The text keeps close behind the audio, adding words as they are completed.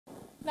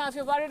Now, if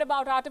you're worried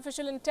about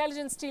artificial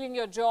intelligence stealing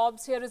your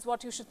jobs, here is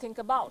what you should think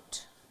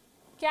about.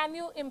 Can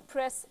you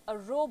impress a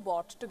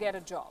robot to get a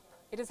job?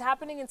 It is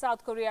happening in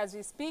South Korea as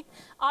we speak.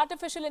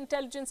 Artificial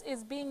intelligence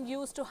is being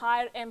used to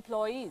hire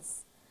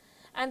employees.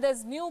 And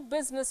there's new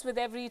business with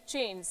every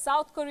change.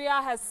 South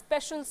Korea has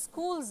special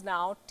schools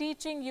now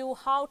teaching you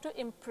how to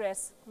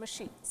impress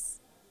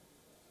machines.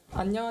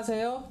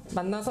 안녕하세요.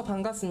 만나서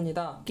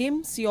반갑습니다.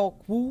 Kim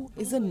Seok-woo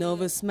is a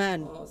nervous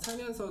man.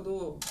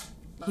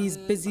 He's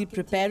busy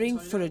preparing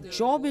for a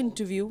job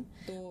interview,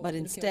 but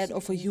instead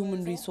of a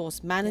human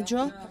resource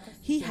manager,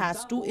 he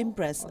has to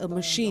impress a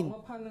machine.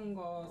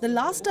 The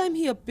last time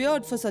he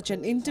appeared for such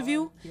an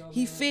interview,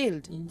 he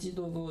failed.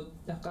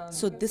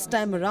 So this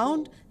time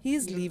around, he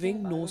is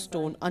leaving no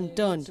stone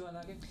unturned.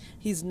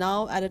 He's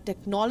now at a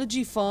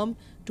technology firm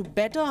to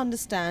better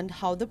understand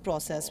how the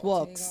process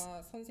works.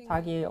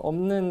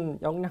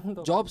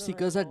 Job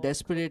seekers are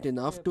desperate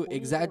enough to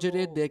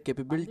exaggerate their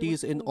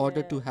capabilities in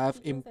order to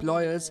have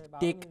employers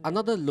take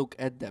another look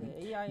at them.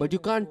 But you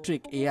can't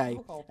trick AI.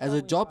 As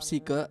a job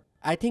seeker,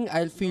 I think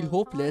I'll feel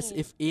hopeless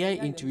if AI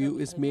interview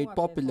is made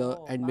popular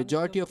and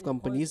majority of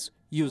companies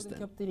use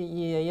them.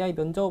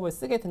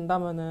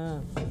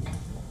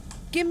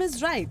 Kim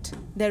is right.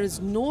 There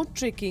is no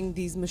tricking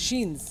these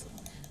machines.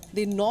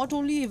 They not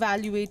only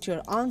evaluate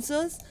your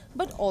answers,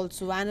 but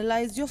also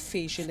analyze your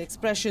facial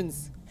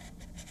expressions.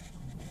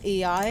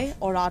 AI,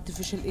 or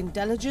artificial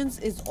intelligence,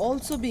 is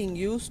also being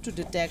used to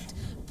detect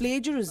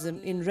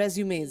plagiarism in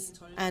resumes,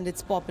 and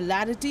its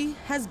popularity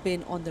has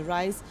been on the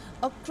rise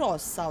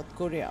across South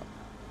Korea.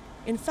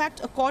 In fact,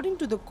 according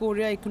to the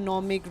Korea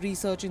Economic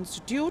Research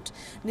Institute,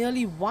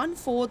 nearly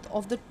 1/4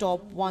 of the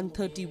top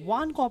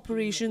 131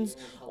 corporations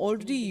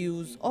already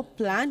use or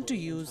plan to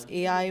use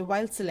AI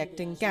while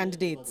selecting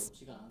candidates.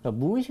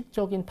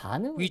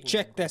 We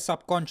check their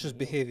subconscious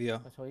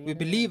behavior. We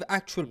believe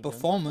actual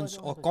performance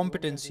or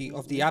competency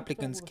of the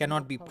applicants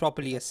cannot be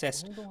properly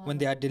assessed when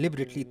they are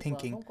deliberately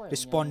thinking,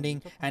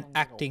 responding, and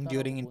acting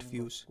during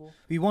interviews.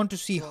 We want to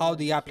see how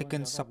the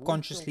applicants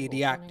subconsciously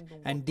react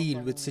and deal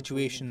with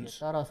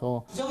situations.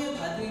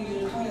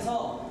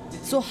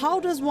 So how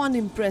does one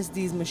impress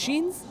these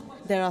machines?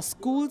 There are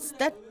schools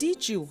that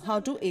teach you how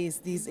to ace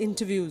these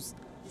interviews,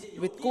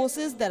 with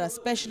courses that are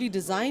specially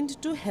designed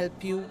to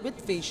help you with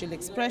facial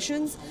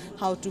expressions,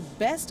 how to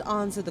best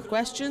answer the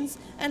questions,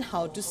 and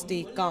how to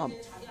stay calm.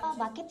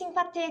 마케팅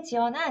파트에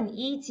지원한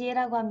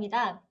이지혜라고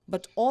합니다.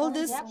 But all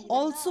this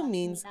also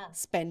means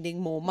spending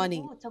more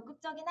money.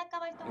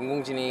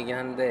 인공지능이긴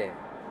한데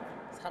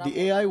The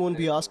AI won't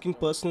be asking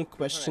personal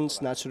questions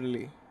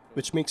naturally,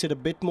 which makes it a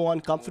bit more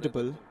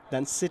uncomfortable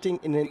than sitting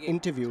in an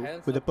interview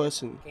with a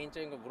person.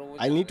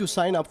 I'll need to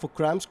sign up for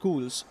cram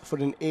schools for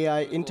an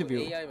AI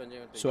interview,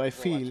 so I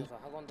feel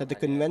that the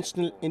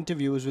conventional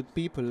interviews with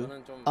people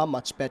are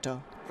much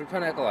better.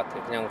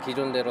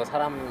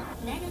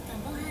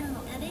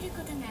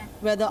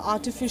 Whether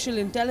artificial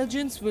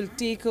intelligence will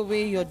take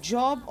away your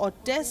job or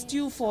test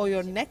you for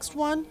your next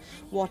one,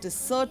 what is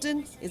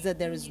certain is that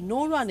there is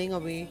no running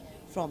away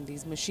from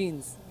these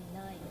machines.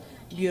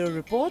 Bureau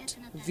Report,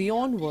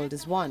 Wion World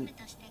is One.